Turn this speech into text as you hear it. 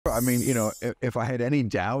mean, you know, if I had any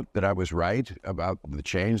doubt that I was right about the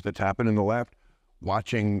change that's happened in the left,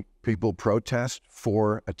 watching people protest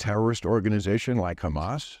for a terrorist organization like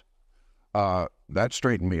Hamas, that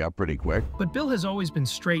straightened me up pretty quick. But Bill has always been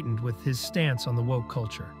straightened with his stance on the woke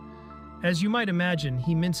culture. As you might imagine,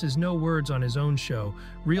 he minces no words on his own show,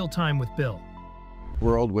 Real Time with Bill.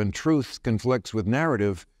 World when truth conflicts with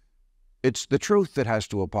narrative, it's the truth that has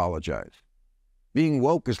to apologize. Being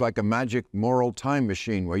woke is like a magic moral time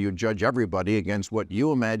machine where you judge everybody against what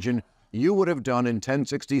you imagine you would have done in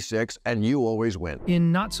 1066 and you always win.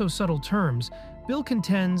 In not-so-subtle terms, Bill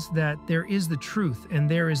contends that there is the truth and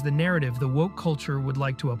there is the narrative the woke culture would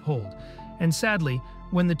like to uphold. And sadly,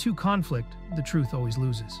 when the two conflict, the truth always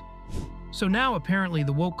loses. So now apparently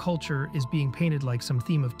the woke culture is being painted like some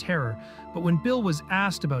theme of terror, but when Bill was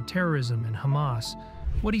asked about terrorism and Hamas,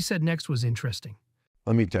 what he said next was interesting.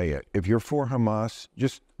 Let me tell you, if you're for Hamas,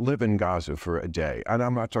 just live in Gaza for a day. And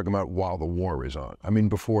I'm not talking about while the war is on. I mean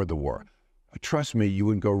before the war. Trust me, you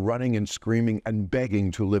would go running and screaming and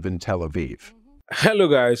begging to live in Tel Aviv. Hello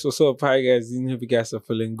guys, what's up? Hi guys, I hope you guys are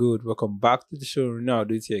feeling good. Welcome back to the show. Now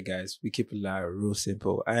do it here guys. We keep it like real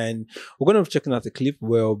simple. And we're going to be checking out a clip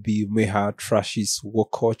where Maher trashes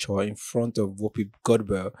woke culture in front of Whoopi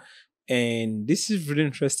Goldberg. And this is really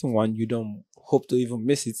interesting one. You don't hope to even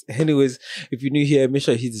miss it. Anyways, if you're new here, make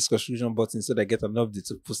sure you hit the subscription button so that I get an update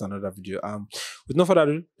to post another video. With no further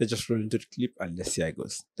ado, let's just roll into the clip and let's see how it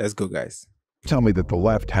goes. Let's go guys. Tell me that the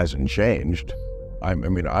left hasn't changed. I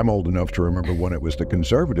mean, I'm old enough to remember when it was the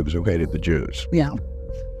conservatives who hated the Jews. Yeah.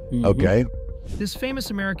 Okay. This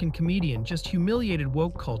famous American comedian just humiliated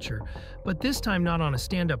woke culture, but this time not on a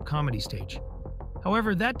stand-up comedy stage.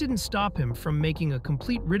 However, that didn't stop him from making a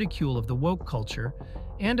complete ridicule of the woke culture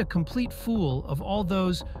and a complete fool of all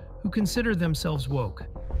those who consider themselves woke.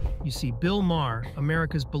 You see, Bill Maher,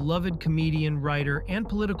 America's beloved comedian, writer, and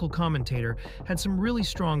political commentator, had some really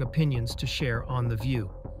strong opinions to share on The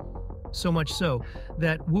View. So much so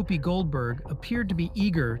that Whoopi Goldberg appeared to be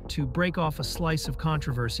eager to break off a slice of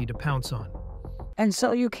controversy to pounce on. And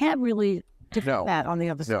so you can't really defend that on the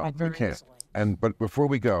other side. No, you can't. But before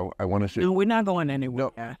we go, I want to say... No, we're not going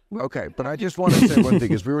anywhere. No, okay, but I just want to say one thing,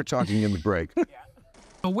 because we were talking in the break.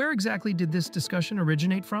 So where exactly did this discussion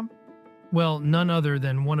originate from? Well, none other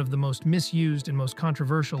than one of the most misused and most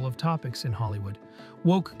controversial of topics in Hollywood,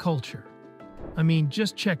 woke culture. I mean,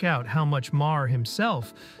 just check out how much Maher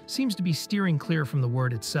himself seems to be steering clear from the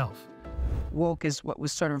word itself. Woke is what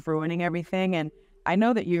was sort of ruining everything, and I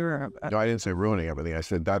know that you're... No, I didn't say ruining everything. I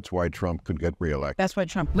said that's why Trump could get reelected. That's why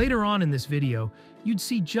Trump... Later on in this video, you'd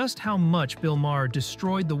see just how much Bill Maher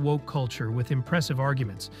destroyed the woke culture with impressive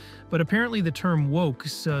arguments. But apparently the term woke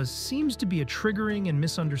seems to be a triggering and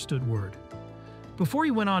misunderstood word. Before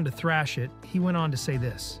he went on to thrash it, he went on to say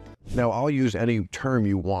this. Now, I'll use any term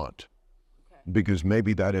you want, because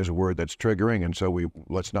maybe that is a word that's triggering, and so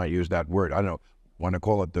let's not use that word. I don't know, want to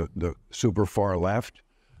call it the super far left,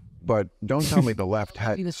 but don't tell me the left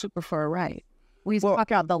had... The super far right. We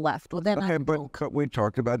talk about the left. Well, then okay, but we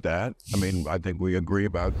talked about that. I mean, I think we agree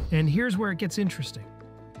about... And here's where it gets interesting.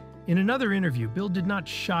 In another interview, Bill did not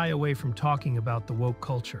shy away from talking about the woke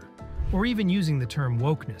culture, or even using the term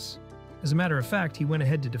wokeness. As a matter of fact, he went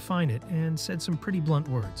ahead to define it and said some pretty blunt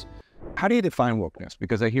words. How do you define wokeness?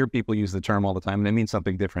 Because I hear people use the term all the time, and it means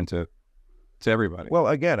something different to everybody. Well,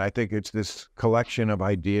 again, I think it's this collection of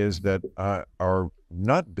ideas that are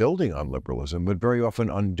not building on liberalism, but very often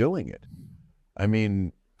undoing it. I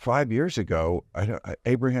mean, 5 years ago,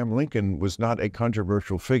 Abraham Lincoln was not a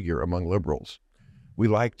controversial figure among liberals. We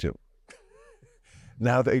liked him.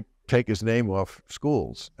 Now they take his name off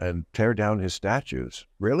schools and tear down his statues.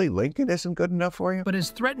 Really? Lincoln isn't good enough for you? But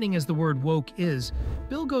as threatening as the word woke is,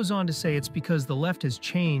 Bill goes on to say it's because the left has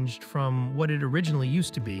changed from what it originally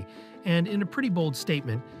used to be. And in a pretty bold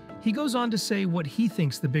statement, he goes on to say what he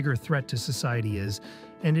thinks the bigger threat to society is,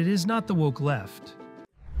 and it is not the woke left.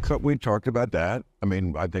 So we talked about that. I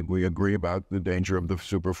mean, I think we agree about the danger of the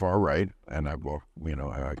super far right, and I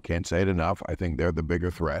can't say it enough. I think they're the bigger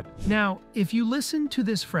threat. Now, if you listen to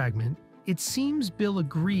this fragment, it seems Bill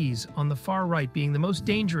agrees on the far right being the most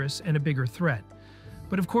dangerous and a bigger threat.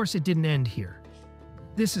 But of course, it didn't end here.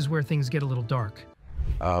 This is where things get a little dark.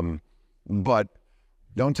 But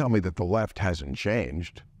don't tell me that the left hasn't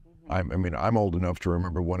changed. I mean, I'm old enough to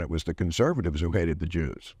remember when it was the conservatives who hated the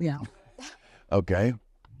Jews. Yeah. Okay.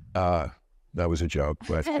 That was a joke,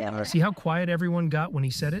 but... See how quiet everyone got when he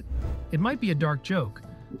said it? It might be a dark joke,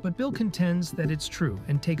 but Bill contends that it's true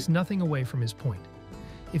and takes nothing away from his point.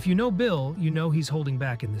 If you know Bill, you know he's holding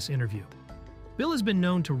back in this interview. Bill has been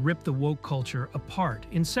known to rip the woke culture apart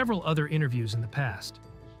in several other interviews in the past.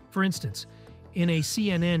 For instance, In a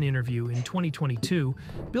CNN interview in 2022,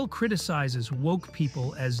 Bill criticizes woke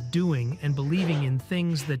people as doing and believing in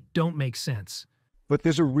things that don't make sense. But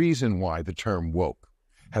there's a reason why the term woke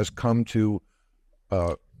has come to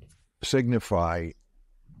signify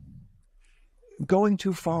going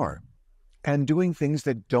too far and doing things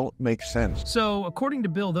that don't make sense. So, according to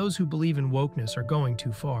Bill, those who believe in wokeness are going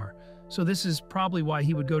too far. So this is probably why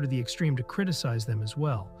he would go to the extreme to criticize them as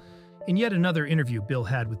well. In yet another interview Bill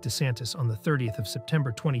had with DeSantis on the 30th of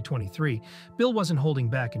September 2023, Bill wasn't holding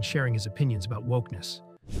back in sharing his opinions about wokeness.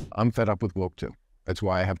 I'm fed up with woke too. That's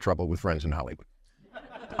why I have trouble with friends in Hollywood.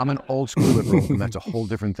 I'm an old school liberal, and that's a whole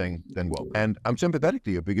different thing than woke. And I'm sympathetic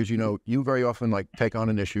to you because, you know, you very often take on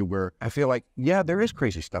an issue where I feel like, yeah, there is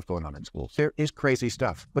crazy stuff going on in schools. There is crazy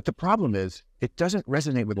stuff. But the problem is it doesn't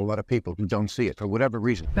resonate with a lot of people who don't see it for whatever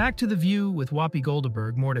reason. Back to The View with Whoopi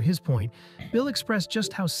Goldberg, more to his point, Bill expressed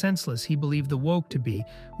just how senseless he believed the woke to be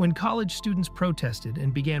when college students protested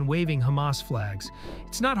and began waving Hamas flags.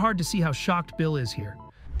 It's not hard to see how shocked Bill is here.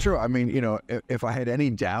 True. I mean, you know, if I had any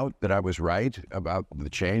doubt that I was right about the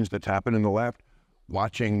change that's happened in the left,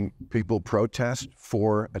 watching people protest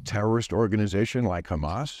for a terrorist organization like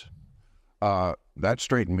Hamas, that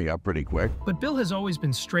straightened me up pretty quick. But Bill has always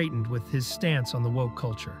been straightened with his stance on the woke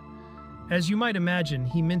culture. As you might imagine,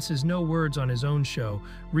 he minces no words on his own show,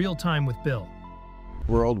 Real Time with Bill.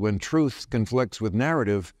 World when truth conflicts with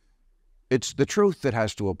narrative, it's the truth that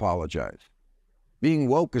has to apologize. Being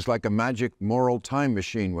woke is like a magic moral time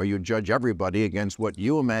machine where you judge everybody against what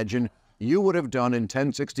you imagine you would have done in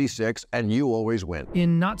 1066, and you always win.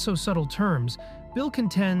 In not-so-subtle terms, Bill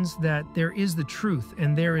contends that there is the truth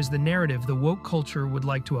and there is the narrative the woke culture would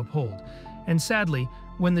like to uphold. And sadly,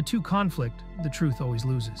 when the two conflict, the truth always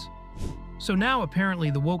loses. So now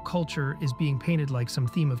apparently the woke culture is being painted like some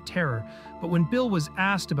theme of terror, but when Bill was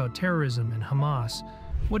asked about terrorism and Hamas,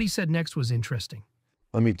 what he said next was interesting.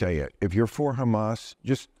 Let me tell you, if you're for Hamas,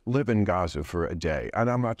 just live in Gaza for a day.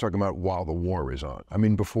 And I'm not talking about while the war is on. I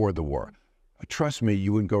mean before the war. Trust me,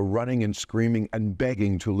 you would go running and screaming and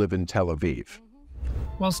begging to live in Tel Aviv.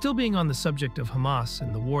 While still being on the subject of Hamas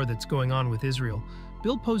and the war that's going on with Israel,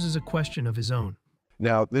 Bill poses a question of his own.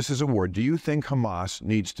 Now, this is a war. Do you think Hamas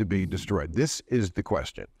needs to be destroyed? This is the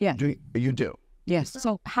question. Yeah. You do? Yes.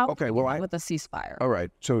 So how with a ceasefire? All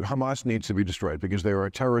right. So Hamas needs to be destroyed because they are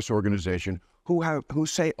a terrorist organization who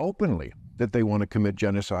say openly that they want to commit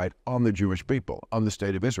genocide on the Jewish people, on the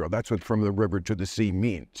state of Israel. That's what from the river to the sea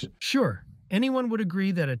means. Sure, anyone would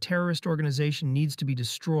agree that a terrorist organization needs to be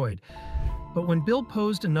destroyed. But when Bill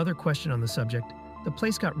posed another question on the subject, the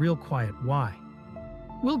place got real quiet. Why?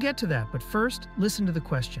 We'll get to that, but first, listen to the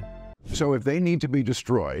question. So if they need to be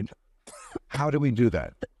destroyed, how do we do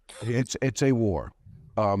that? It's a war.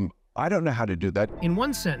 I don't know how to do that. In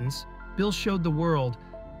one sentence, Bill showed the world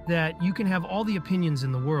that you can have all the opinions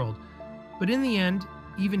in the world, but in the end,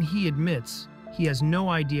 even he admits he has no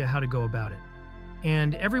idea how to go about it.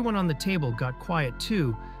 And everyone on the table got quiet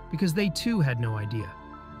too, because they too had no idea.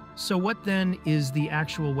 So what then is the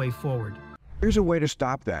actual way forward? Here's a way to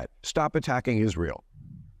stop that. Stop attacking Israel.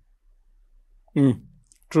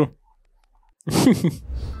 True.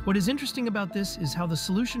 What is interesting about this is how the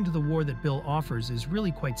solution to the war that Bill offers is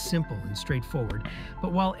really quite simple and straightforward.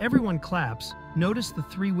 But while everyone claps, notice the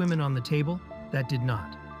three women on the table that did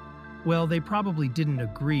not. Well, they probably didn't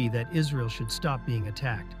agree that Israel should stop being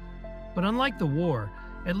attacked. But unlike the war,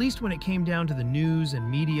 at least when it came down to the news and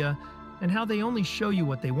media and how they only show you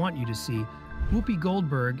what they want you to see, Whoopi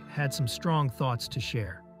Goldberg had some strong thoughts to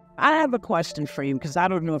share. I have a question for you because I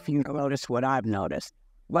don't know if you noticed what I've noticed.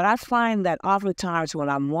 But I find that oftentimes when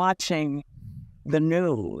I'm watching the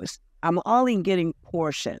news, I'm only getting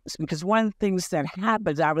portions because one of the things that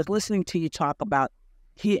happens, I was listening to you talk about,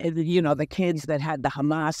 the kids that had the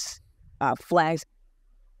Hamas flags.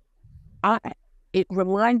 It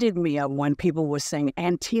reminded me of when people were saying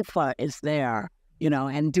Antifa is there,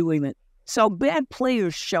 and doing it. So bad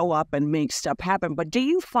players show up and make stuff happen. But do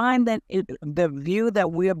you find that the view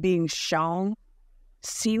that we're being shown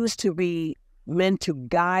seems to be meant to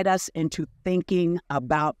guide us into thinking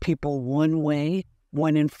about people one way,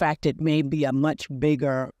 when in fact it may be a much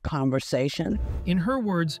bigger conversation? In her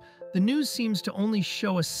words, the news seems to only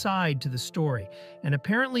show a side to the story and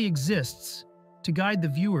apparently exists to guide the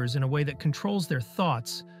viewers in a way that controls their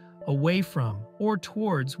thoughts away from or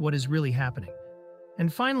towards what is really happening.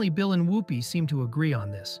 And finally, Bill and Whoopi seem to agree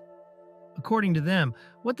on this. According to them,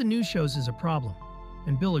 what the news shows is a problem,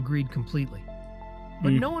 and Bill agreed completely.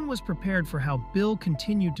 But no one was prepared for how Bill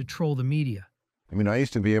continued to troll the media. I mean, I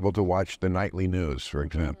used to be able to watch the nightly news, for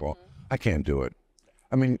example. I can't do it.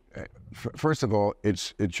 I mean, first of all,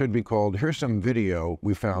 it should be called, here's some video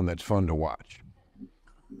we found that's fun to watch.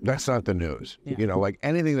 That's not the news. Yeah. You know, like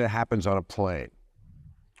anything that happens on a plane.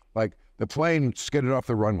 Like the plane skidded off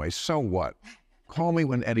the runway, so what? Call me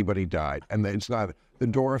when anybody died. And it's not, the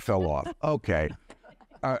door fell off. Okay.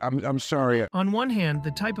 I'm sorry. On one hand,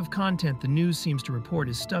 the type of content the news seems to report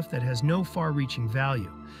is stuff that has no far-reaching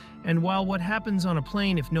value. And while what happens on a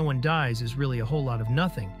plane if no one dies is really a whole lot of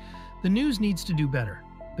nothing, the news needs to do better,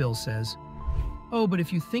 Bill says. Oh, but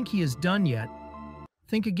if you think he is done yet,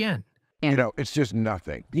 think again. You know, it's just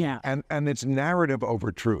nothing. Yeah. And it's narrative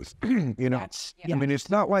over truth. You know, I mean,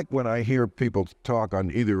 it's not like when I hear people talk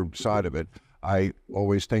on either side of it, I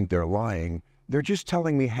always think they're lying. They're just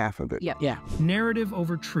telling me half of it. Yeah. Narrative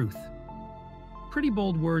over truth. Pretty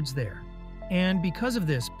bold words there. And because of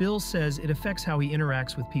this, Bill says it affects how he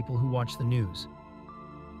interacts with people who watch the news.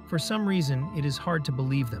 For some reason, it is hard to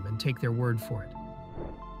believe them and take their word for it.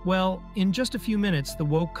 Well, in just a few minutes, the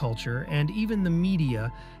woke culture and even the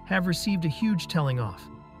media have received a huge telling off.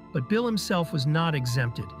 But Bill himself was not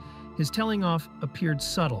exempted. His telling off appeared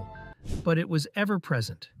subtle, but it was ever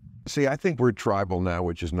present. See, I think we're tribal now,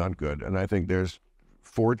 which is not good. And I think there's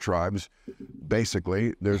 4 tribes,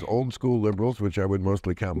 basically. There's old school liberals, which I would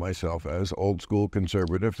mostly count myself as, old school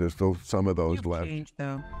conservatives. There's still some of those left. Changed,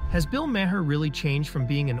 though. Has Bill Maher really changed from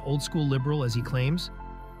being an old school liberal as he claims?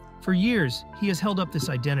 For years, he has held up this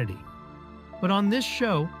identity. But on this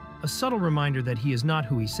show, a subtle reminder that he is not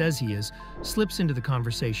who he says he is slips into the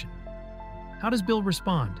conversation. How does Bill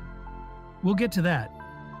respond? We'll get to that.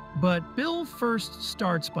 But Bill first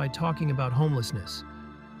starts by talking about homelessness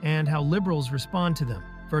and how liberals respond to them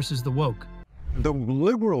versus the woke. The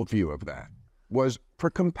liberal view of that was for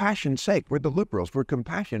compassion's sake. We're the liberals, for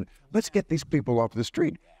compassion. Let's get these people off the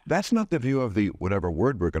street. That's not the view of the, whatever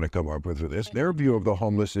word we're going to come up with for this. Their view of the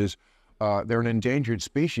homeless is they're an endangered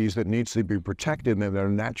species that needs to be protected in their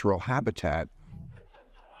natural habitat,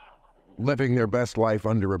 living their best life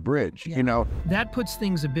under a bridge, you know. That puts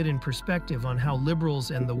things a bit in perspective on how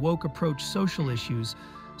liberals and the woke approach social issues.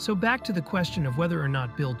 So back to the question of whether or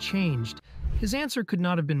not Bill changed, his answer could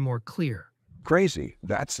not have been more clear. Crazy.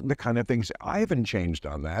 That's the kind of things, I haven't changed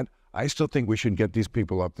on that. I still think we should get these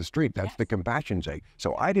people off the street. That's the compassion sake.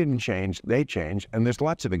 So I didn't change, they changed, and there's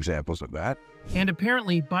lots of examples of that. And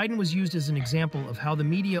apparently, Biden was used as an example of how the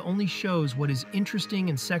media only shows what is interesting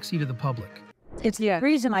and sexy to the public. It's the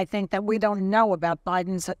reason I think that we don't know about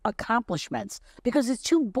Biden's accomplishments, because it's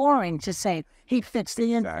too boring to say he fixed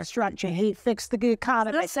the infrastructure, he fixed the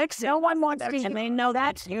economy. No one wants to, and they know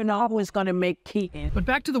that's, you know, always going to make key. But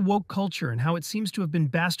back to the woke culture and how it seems to have been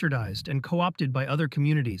bastardized and co-opted by other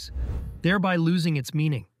communities, thereby losing its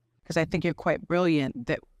meaning. Because I think you're quite brilliant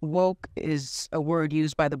that woke is a word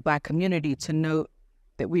used by the Black community to note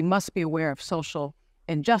that we must be aware of social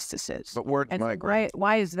injustices. But words migrate.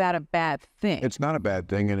 Why is that a bad thing? It's not a bad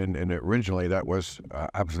thing, and originally that was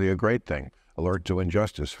absolutely a great thing. Alert to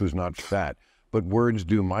injustice, who's not fat? But words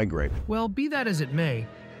do migrate. Well, be that as it may,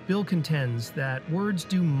 Bill contends that words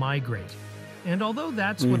do migrate. And although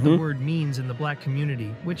that's what the word means in the Black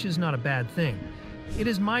community, which is not a bad thing, it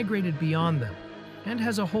has migrated beyond them and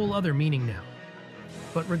has a whole other meaning now.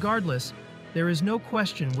 But regardless, there is no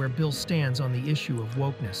question where Bill stands on the issue of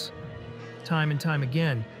wokeness. Time and time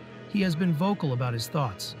again, he has been vocal about his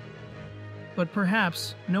thoughts. But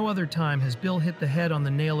perhaps no other time has Bill hit the head on the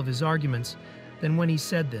nail of his arguments than when he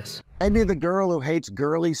said this. Maybe the girl who hates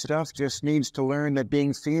girly stuff just needs to learn that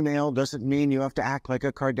being female doesn't mean you have to act like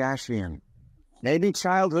a Kardashian. Maybe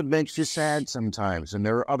childhood makes you sad sometimes, and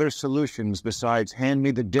there are other solutions besides hand me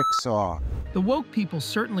the dick saw. The woke people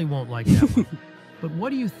certainly won't like that one. But what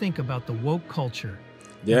do you think about the woke culture?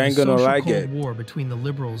 They ain't gonna like Cold it. war between the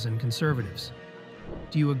liberals and conservatives.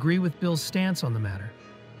 Do you agree with Bill's stance on the matter?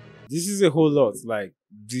 This is a whole lot. Like,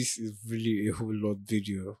 this is really a whole lot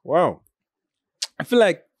video. Wow. I feel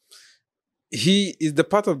like he is the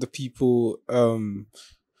part of the people,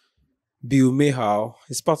 Bill Maher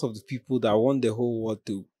is part of the people that want the whole world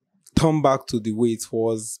to turn back to the way it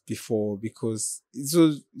was before, because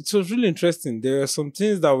it was really interesting. There are some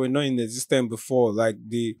things that were not in existence before, like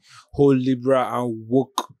the whole liberal and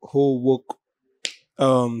woke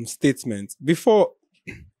statement. Before,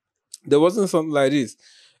 there wasn't something like this.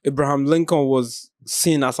 Abraham Lincoln was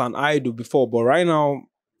seen as an idol before, but right now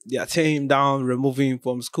they are tearing him down, removing him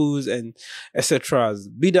from schools and etc.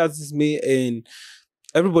 Be that as may, and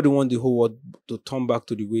everybody wants the whole world to turn back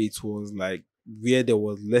to the way it was, like where there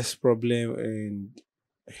was less problem and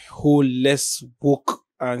whole less woke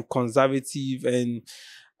and conservative, and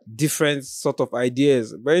different sort of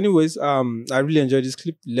ideas. But anyways, I really enjoyed this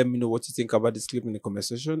clip. Let me know what you think about this clip in the comment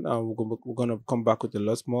section. We're gonna come back with a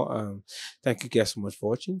lot more. Thank you guys so much for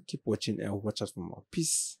watching. Keep watching and watch us for more.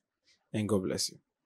 Peace and God bless you.